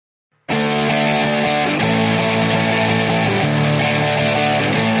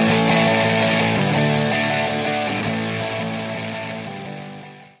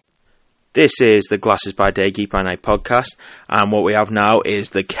This is the Glasses by Day, Geek by Night podcast, and what we have now is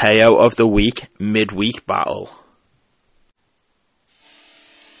the KO of the Week midweek battle.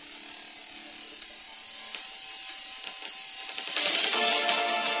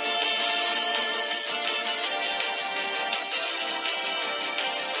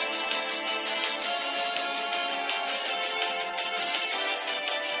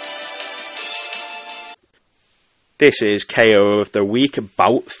 This is KO of the Week,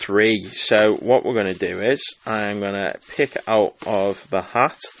 Bout 3. So what we're going to do is, I'm going to pick out of the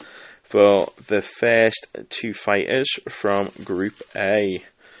hat for the first two fighters from Group A.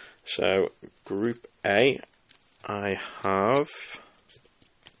 So, Group A, I have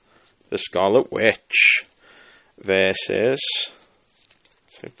the Scarlet Witch versus,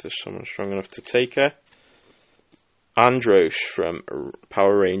 if there's someone strong enough to take her, Andros from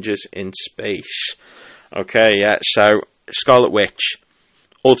Power Rangers in Space. Okay, yeah, so Scarlet Witch,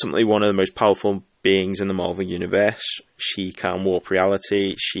 ultimately one of the most powerful beings in the Marvel Universe. She can warp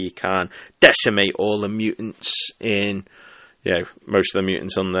reality, she can decimate all the mutants in, most of the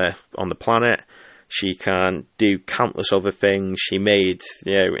mutants on the planet. She can do countless other things. She made,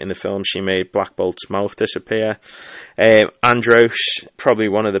 in the film, she made Black Bolt's mouth disappear. Andros, probably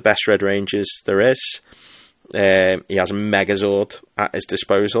one of the best Red Rangers there is. He has a Megazord at his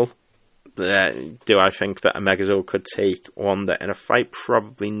disposal. Do I think that a Megazord could take Wanda in a fight?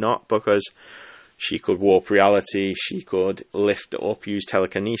 Probably not, because she could warp reality, she could lift it up, use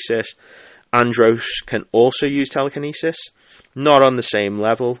telekinesis. Andros can also use telekinesis, not on the same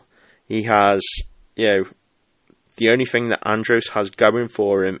level. He has, the only thing that Andros has going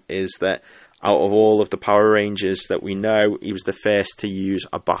for him is that out of all of the Power Rangers that we know, he was the first to use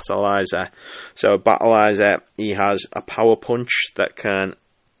a Battleizer. So a Battleizer, he has a power punch that can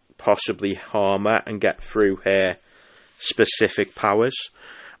possibly harm her and get through her specific powers,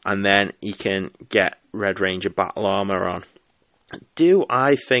 and then he can get Red Ranger battle armor on. Do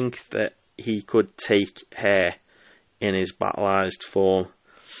I think that he could take her in his battleized form?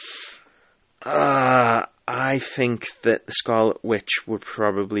 I think that the Scarlet Witch would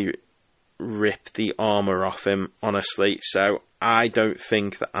probably rip the armor off him, honestly, so I don't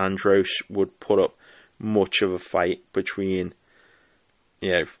think that Andros would put up much of a fight between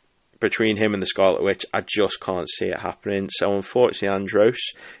him and the Scarlet Witch. I just can't see it happening. So unfortunately, Andros,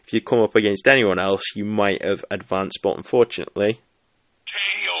 if you come up against anyone else, you might have advanced, but unfortunately,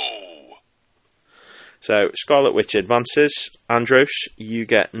 KO. So Scarlet Witch advances. Andros, you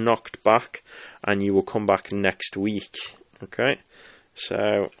get knocked back, and you will come back next week. Okay.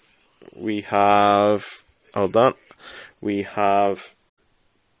 So we have. Hold on. We have.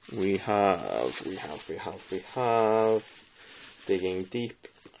 Digging deep.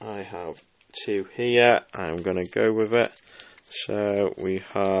 I have two here. I'm going to go with it. So we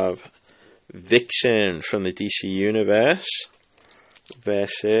have Vixen from the DC Universe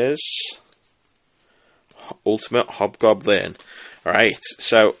versus Ultimate Hobgoblin. Alright,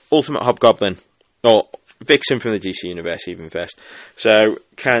 so Ultimate Hobgoblin, or Vixen from the DC Universe even first. So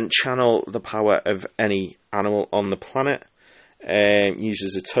can channel the power of any animal on the planet.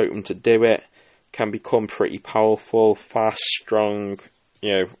 Uses a totem to do it. Can become pretty powerful, fast, strong,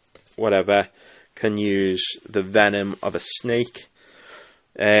 whatever. Can use the venom of a snake.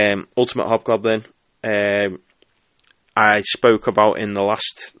 Ultimate Hobgoblin. I spoke about in the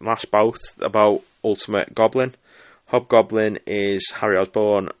last bout about Ultimate Goblin. Hobgoblin is Harry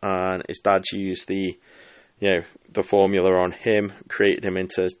Osborn, and his dad used the formula on him, created him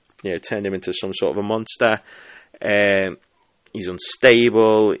into, turned him into some sort of a monster. He's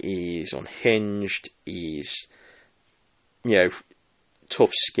unstable, he's unhinged, he's,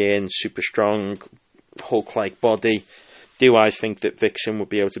 tough skin, super strong, Hulk-like body. Do I think that Vixen would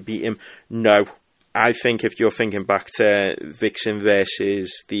be able to beat him? No. I think if you're thinking back to Vixen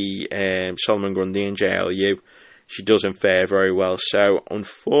versus the Solomon Grundy in JLU, she doesn't fare very well. So,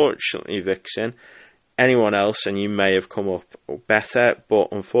 unfortunately, Vixen, anyone else, and you may have come up better, but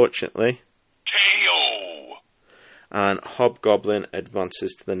unfortunately, KO. And Hobgoblin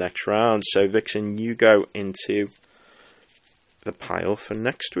advances to the next round. So, Vixen, you go into the pile for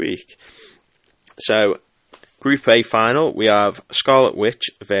next week. So, Group A final, we have Scarlet Witch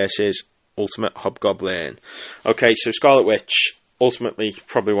versus Ultimate Hobgoblin. Okay, so Scarlet Witch, ultimately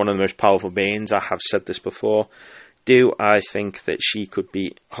probably one of the most powerful beings. I have said this before. Do I think that she could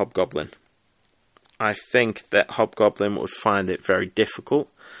beat Hobgoblin? I think that Hobgoblin would find it very difficult.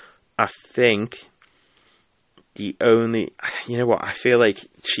 I think I feel like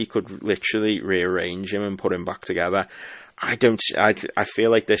she could literally rearrange him and put him back together. I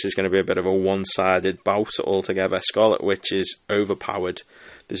feel like this is going to be a bit of a one-sided bout altogether. Scarlet Witch is overpowered.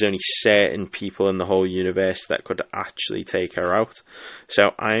 there's only certain people in the whole universe that could actually take her out.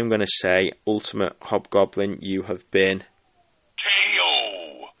 So I'm going to say, Ultimate Hobgoblin, you have been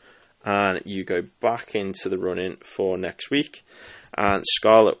KO. And you go back into the running for next week. And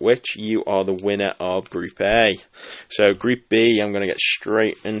Scarlet Witch, you are the winner of Group A. So Group B, I'm going to get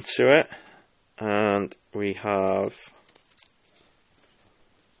straight into it. And we have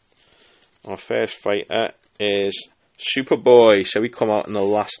our first fighter is Superboy. So we come out in the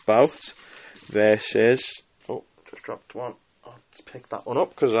last bout versus... Oh, just dropped one. I'll pick that one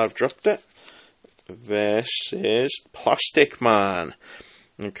up because I've dropped it. Versus Plastic Man.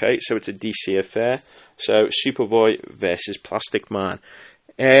 Okay, so it's a DC affair. So Superboy versus Plastic Man.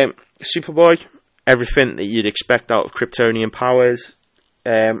 Superboy, everything that you'd expect out of Kryptonian powers,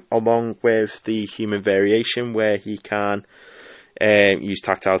 along with the human variation where he can use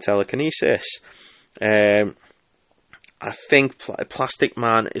tactile telekinesis. I think Plastic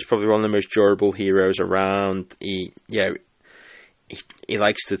Man is probably one of the most durable heroes around. He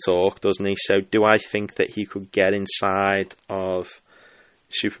likes to talk, doesn't he? So do I think that he could get inside of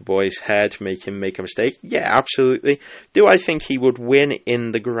Superboy's head, make him make a mistake? Yeah, absolutely. Do I think he would win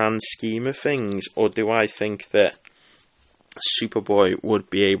in the grand scheme of things, or do I think that Superboy would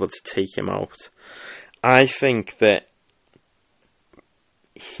be able to take him out? I think that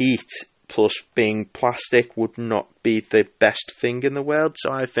heat plus being plastic would not be the best thing in the world,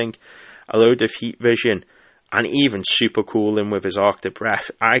 so I think a load of heat vision and even super cooling with his Arctic breath,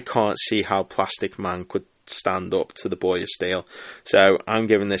 I can't see how Plastic Man could stand up to the Boy of Steel. So I'm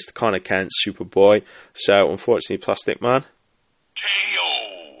giving this to Connor Kent, Superboy. So unfortunately, Plastic Man,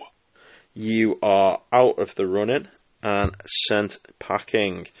 KO. you are out of the running and sent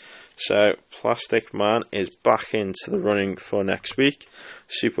packing. So Plastic Man is back into the running for next week.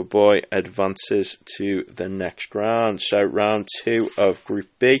 Superboy advances to the next round. So round 2 of Group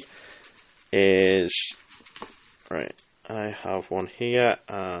B is... Right, I have one here,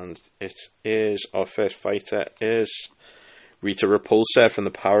 and it is, our first fighter is Rita Repulsa from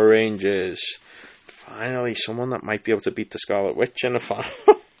the Power Rangers. Finally, someone that might be able to beat the Scarlet Witch in a final.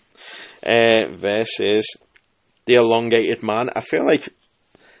 Versus the Elongated Man. I feel like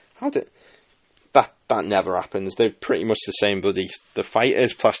that never happens. They're pretty much the same bloody. The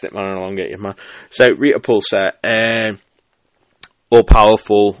fighters, Plastic Man and Elongated Man. So Rita Repulsa, all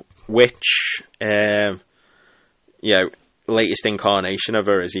powerful witch. Latest incarnation of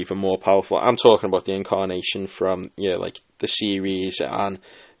her is even more powerful. I'm talking about the incarnation from like the series and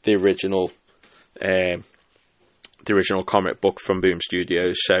the original comic book from Boom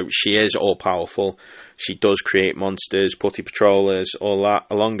Studios. So she is all powerful. She does create monsters, putty patrollers, all that.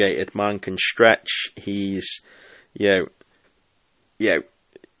 Elongated Man can stretch. He's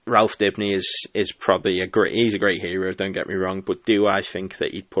Ralph Dibny is probably a great hero, don't get me wrong, but do I think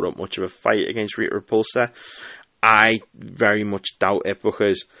that he'd put up much of a fight against Rita Repulsa? I very much doubt it,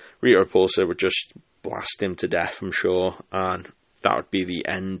 because Rita Repulsa would just blast him to death, I'm sure, and that would be the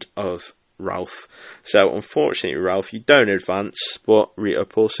end of Ralph. So unfortunately, Ralph, you don't advance, but Rita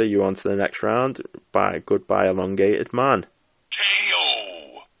Repulsa, you're on to the next round. Goodbye, Elongated Man.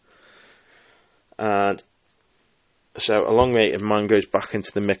 KO. And so Elongated Man goes back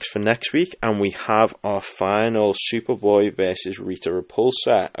into the mix for next week, and we have our final Superboy versus Rita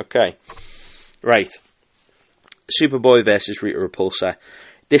Repulsa. Okay, right. Superboy versus Rita Repulsa.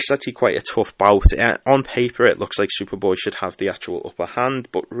 This is actually quite a tough bout. On paper, it looks like Superboy should have the actual upper hand,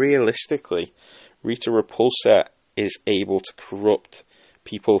 but realistically, Rita Repulsa is able to corrupt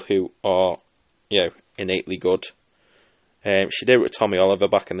people who are, innately good. She did it with Tommy Oliver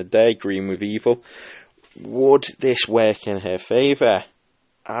back in the day, Green with Evil. Would this work in her favour?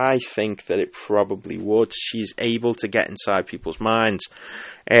 I think that it probably would. She's able to get inside people's minds.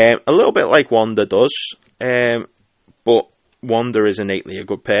 A little bit like Wanda does. But Wanda is innately a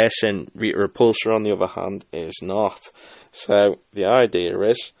good person. Rita Repulsa, on the other hand, is not. So the idea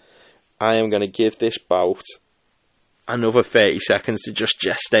is, I am going to give this bout another 30 seconds to just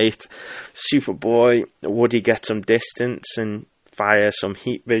gestate. Superboy, would he get some distance and fire some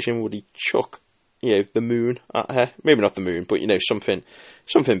heat vision? Would he chuck, the moon at her? Maybe not the moon, but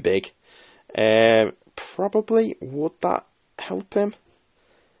something big. Probably. Would that help him?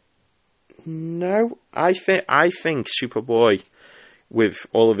 No, I think Superboy, with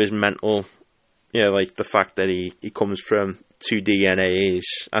all of his mental, like the fact that he comes from 2 DNAs.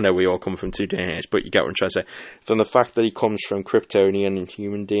 I know we all come from 2 DNAs, but you get what I'm trying to say. From the fact that he comes from Kryptonian and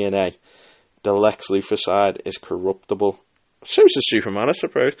human DNA, the Lex Luthor side is corruptible. So is the Superman, I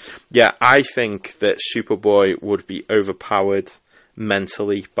suppose. Yeah, I think that Superboy would be overpowered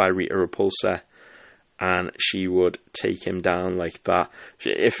mentally by Rita Repulsa, and she would take him down like that.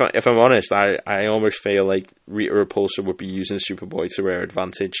 If I'm honest, I almost feel like Rita Repulsa would be using Superboy to her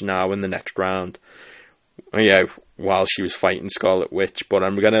advantage now in the next round, while she was fighting Scarlet Witch. But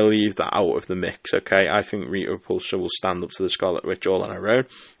I'm going to leave that out of the mix, okay? I think Rita Repulsa will stand up to the Scarlet Witch all on her own.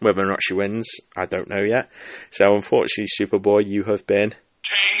 Whether or not she wins, I don't know yet. So unfortunately, Superboy, you have been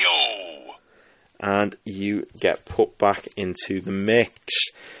KO. And you get put back into the mix.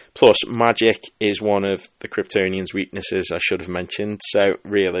 Plus, magic is one of the Kryptonian's weaknesses, I should have mentioned. So,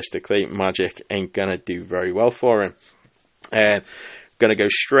 realistically, magic ain't going to do very well for him. Going to go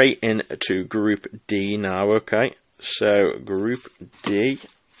straight into Group D now, okay? So, Group D,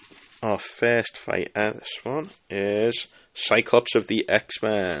 our first fighter, this one, is Cyclops of the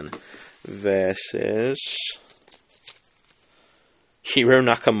X-Men versus Hiro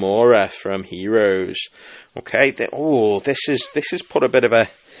Nakamura from Heroes. Okay, this is put a bit of a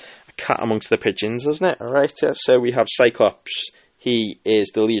cat amongst the pigeons, isn't it? Alright, so we have Cyclops. He is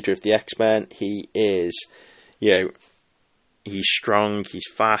the leader of the X-Men. He is, he's strong, he's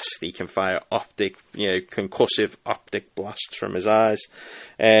fast, he can fire concussive optic blasts from his eyes.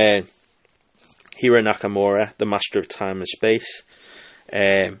 Hiro Nakamura, the master of time and space.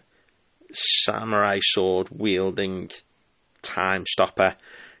 Samurai sword wielding time stopper,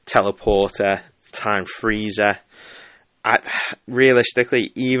 teleporter, time freezer.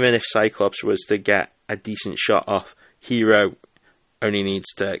 Realistically, even if Cyclops was to get a decent shot off, Hero only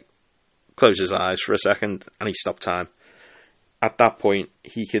needs to close his eyes for a second and he stopped time. At that point,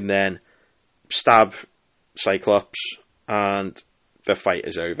 he can then stab Cyclops and the fight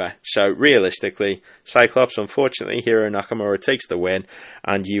is over. So realistically, Cyclops, unfortunately, Hiro Nakamura takes the win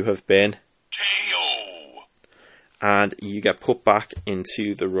and you have been KO. And you get put back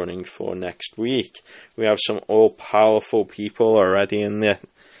into the running for next week. We have some all-powerful people already in there,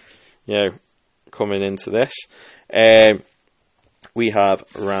 coming into this. We have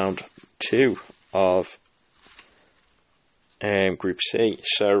round 2 of Group C.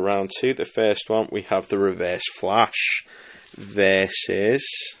 So round 2, the first one, we have the Reverse Flash versus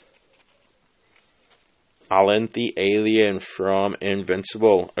Alan the Alien from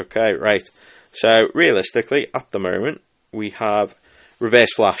Invincible. Okay, right. So, realistically, at the moment, we have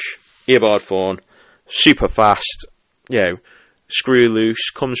Reverse Flash, earbud form, super fast, screw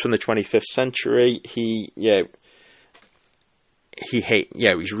loose, comes from the 25th century. He's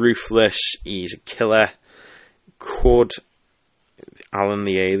ruthless, he's a killer. Could Alan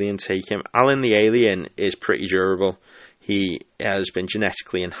the Alien take him? Alan the Alien is pretty durable. He has been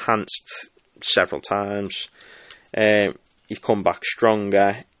genetically enhanced several times. He's come back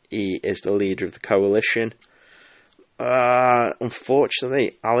stronger. He is the leader of the coalition.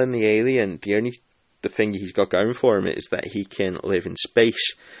 Unfortunately, Alan the Alien, the thing he's got going for him is that he can live in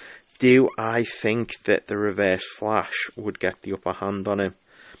space. Do I think that the Reverse Flash would get the upper hand on him?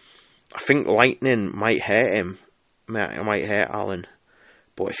 I think lightning might hurt him. It might hurt Alan.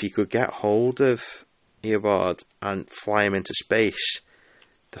 But if he could get hold of Eobard and fly him into space,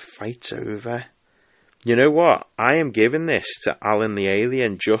 the fight's over. You know what? I am giving this to Alan the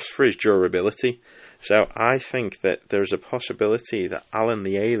Alien just for his durability. So I think that there's a possibility that Alan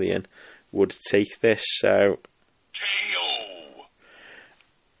the Alien would take this. So, KO.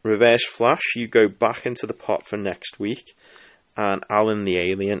 Reverse Flash, you go back into the pot for next week. And Alan the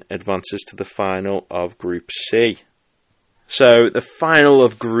Alien advances to the final of Group C. So, the final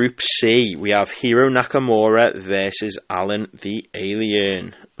of Group C, we have Hiro Nakamura versus Alan the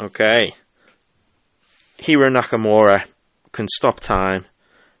Alien. Okay. Hiro Nakamura can stop time,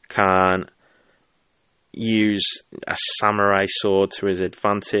 can use a samurai sword to his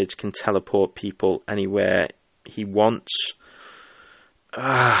advantage, can teleport people anywhere he wants.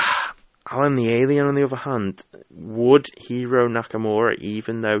 Alan the Alien, on the other hand, would Hiro Nakamura,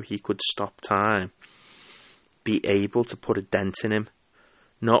 even though he could stop time, be able to put a dent in him?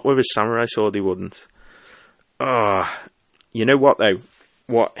 Not with his samurai sword, he wouldn't. You know what, though?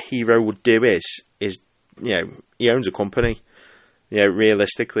 What Hiro would do is he owns a company.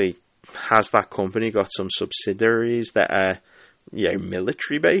 Realistically, has that company got some subsidiaries that are,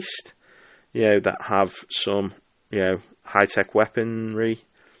 military based? That have some, high-tech weaponry?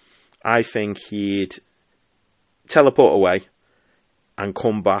 I think he'd teleport away and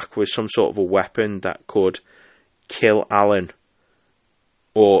come back with some sort of a weapon that could kill Alan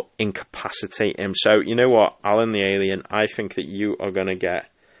or incapacitate him. So, you know what, Alan the Alien, I think that you are going to get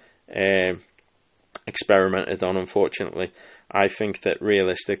experimented on, unfortunately. I think that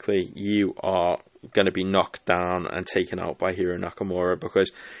realistically you are going to be knocked down and taken out by Hiro Nakamura,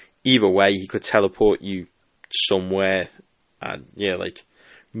 because either way he could teleport you somewhere and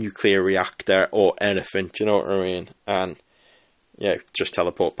nuclear reactor or anything. Do you know what I mean? And yeah, just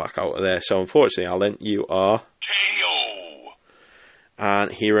teleport back out of there. So unfortunately, Alan, you are KO.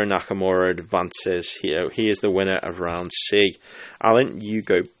 And Hiro Nakamura advances. He is the winner of round C. Alan, you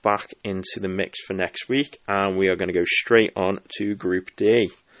go back into the mix for next week, and we are going to go straight on to Group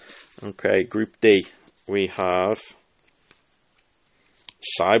D. Okay, Group D. We have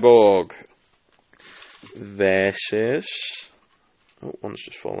Cyborg versus... Oh, one's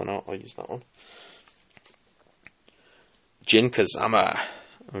just fallen out. I'll use that one. Jin Kazama.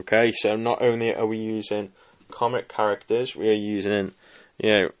 Okay, so not only are we using comic characters, we are using,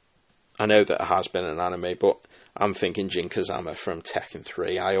 I know that it has been an anime, but I'm thinking Jin Kazama from Tekken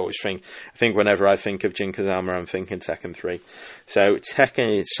 3. I think whenever I think of Jin Kazama, I'm thinking Tekken 3. So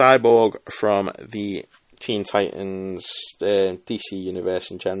Tekken is Cyborg from the Teen Titans DC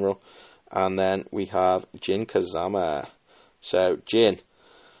universe in general. And then we have Jin Kazama. So Jin.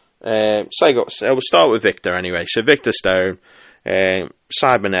 So we'll start with Victor anyway. So Victor Stone,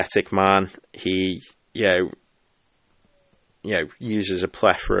 cybernetic man. He, uses a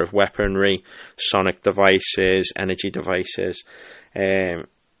plethora of weaponry, sonic devices, energy devices.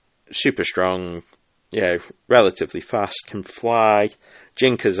 Super strong, relatively fast, can fly.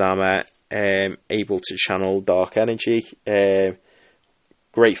 Jin Kazama, able to channel dark energy.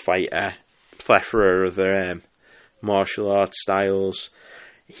 Great fighter, plethora of other martial arts styles.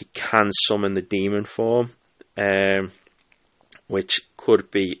 He can summon the demon form, which could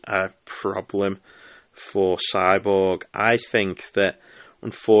be a problem for Cyborg. I think that,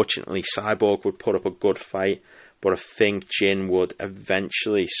 unfortunately, Cyborg would put up a good fight, but I think Jin would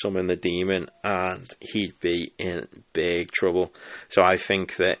eventually summon the demon, and he'd be in big trouble. So I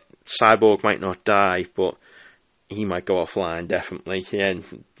think that Cyborg might not die, but he might go offline, definitely, and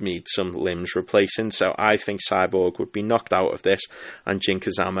need some limbs replacing. So I think Cyborg would be knocked out of this, and Jin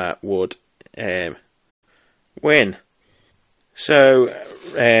Kazama would win. So,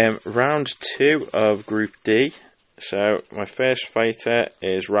 round 2 of Group D. So, my first fighter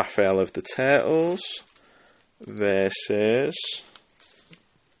is Raphael of the Turtles versus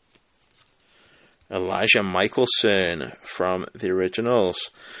Elijah Michelson from the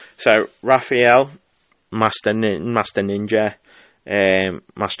originals. So, Raphael, Master Ninja,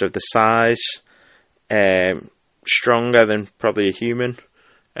 Master of the Size, stronger than probably a human.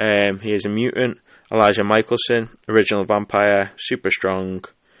 He is a mutant. Elijah Michelson, original vampire, super strong,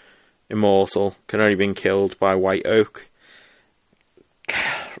 immortal, can only be killed by White Oak.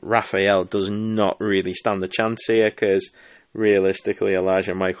 Raphael does not really stand a chance here, because realistically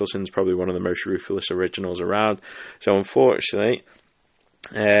Elijah Michelson's probably one of the most ruthless originals around. So unfortunately,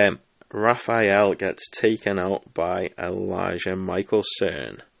 Raphael gets taken out by Elijah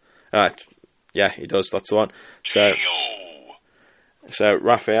Michelson. Yeah, he does, that's the one. So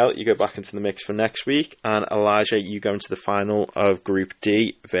Raphael, you go back into the mix for next week, and Elijah, you go into the final of Group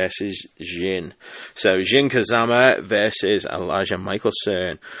D versus Jin. So Jin Kazama versus Elijah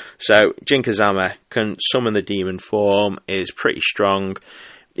Michelson. So Jin Kazama can summon the demon form, is pretty strong.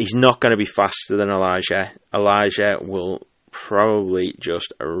 He's not going to be faster than Elijah. Elijah will probably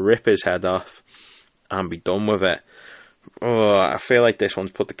just rip his head off and be done with it. Oh, I feel like this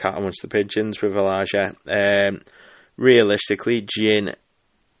one's put the cat amongst the pigeons with Elijah. Realistically, Jin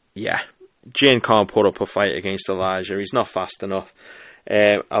can't put up a fight against Elijah. He's not fast enough.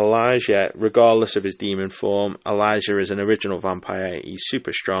 Elijah, regardless of his demon form, Elijah is an original vampire. He's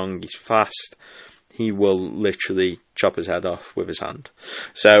super strong. He's fast. He will literally chop his head off with his hand.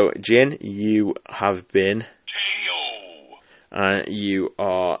 So, Jin, you have been KO. And you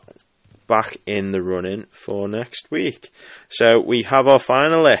are back in the running for next week. So, we have our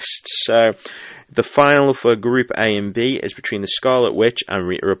finalists. So, the final for Group A and B is between the Scarlet Witch and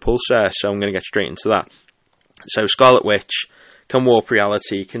Rita Repulsa, so I'm going to get straight into that. So Scarlet Witch can warp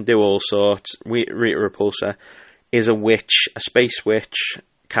reality, can do all sorts. Rita Repulsa is a witch, a space witch,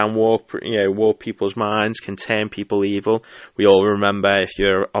 can warp people's minds, can turn people evil. We all remember, if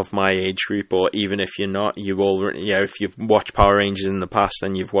you're of my age group, or even if you're not, if you've watched Power Rangers in the past,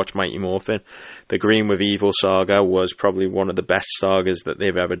 then you've watched Mighty Morphin. The Green with Evil saga was probably one of the best sagas that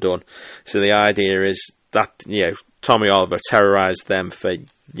they've ever done. So the idea is that, Tommy Oliver terrorized them for,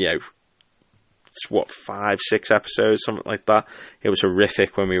 5, 6 episodes, something like that. It was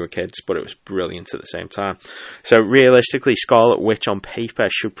horrific when we were kids, but it was brilliant at the same time. So realistically, Scarlet Witch on paper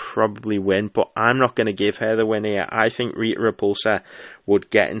should probably win, but I'm not going to give her the win here. I think Rita Repulsa would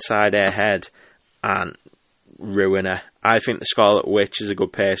get inside her head and ruin her. I think the Scarlet Witch is a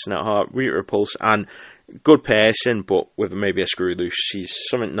good person at heart. Rita Repulsa, and good person, but with maybe a screw loose. She's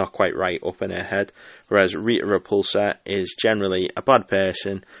something not quite right up in her head. Whereas Rita Repulsa is generally a bad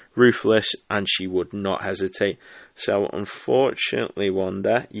person, ruthless, and she would not hesitate. So unfortunately,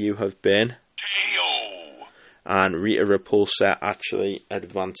 Wanda, you have been KO. And Rita Repulsa actually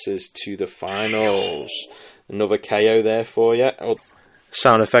advances to the finals. Another KO there for you. Oh,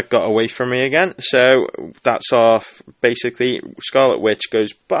 sound effect got away from me again. So that's off. Basically, Scarlet Witch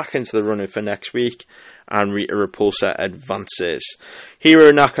goes back into the running for next week, and Rita Repulsa advances.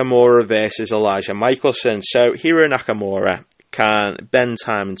 Hiro Nakamura versus Elijah Michelson. So Hiro Nakamura can bend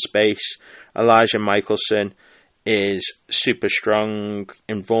time and space. Elijah Michelson is super strong,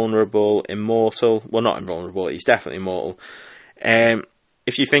 invulnerable, immortal. Well, not invulnerable, he's definitely immortal.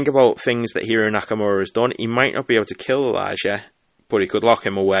 If you think about things that Hiro Nakamura has done, he might not be able to kill Elijah, but he could lock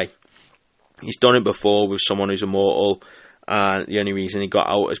him away. He's done it before with someone who's immortal, and the only reason he got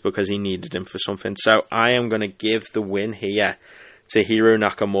out is because he needed him for something. So I am going to give the win here to Hiro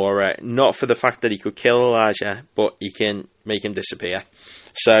Nakamura, not for the fact that he could kill Elijah, but he can make him disappear.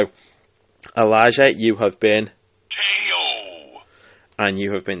 So, Elijah, you have been KO. And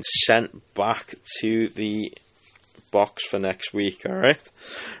you have been sent back to the box for next week, alright?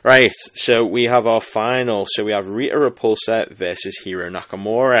 Right, so we have our final. So we have Rita Repulsa versus Hiro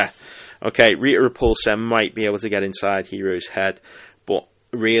Nakamura. Okay, Rita Repulsa might be able to get inside Hiro's head, but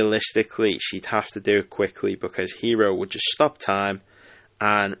realistically, she'd have to do it quickly because Hiro would just stop time.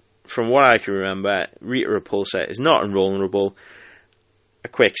 And from what I can remember, Rita Repulsa is not invulnerable. A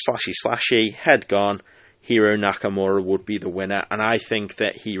quick slashy, head gone. Hiro Nakamura would be the winner, and I think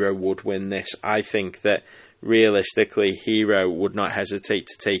that Hiro would win this. I think that realistically, Hiro would not hesitate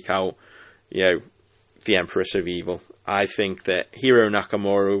to take out, the Empress of Evil. I think that Hiro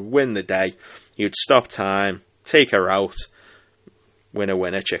Nakamura would win the day. He would stop time, take her out,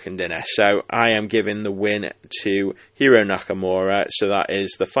 winner, chicken dinner. So I am giving the win to Hiro Nakamura. So that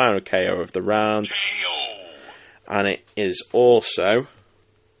is the final KO of the round. KO. And it is also...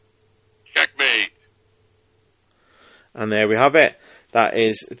 Checkmate. And there we have it. That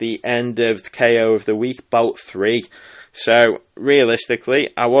is the end of the KO of the week, Bout 3. So, realistically,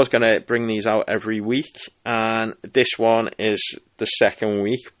 I was going to bring these out every week, and this one is the second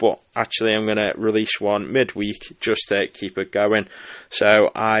week, but actually I'm going to release one midweek just to keep it going. So,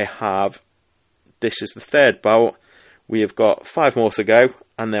 this is the third bout. We have got 5 more to go,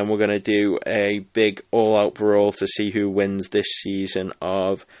 and then we're going to do a big all-out brawl to see who wins this season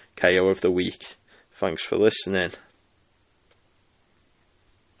of KO of the week. Thanks for listening.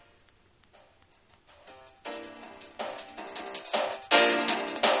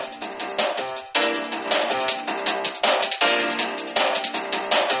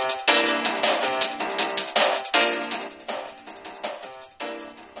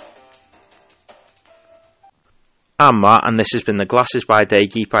 I'm Matt, and this has been the Glasses by Day,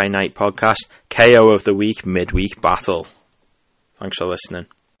 Geek by Night podcast, KO of the Week, Midweek Battle. Thanks for listening.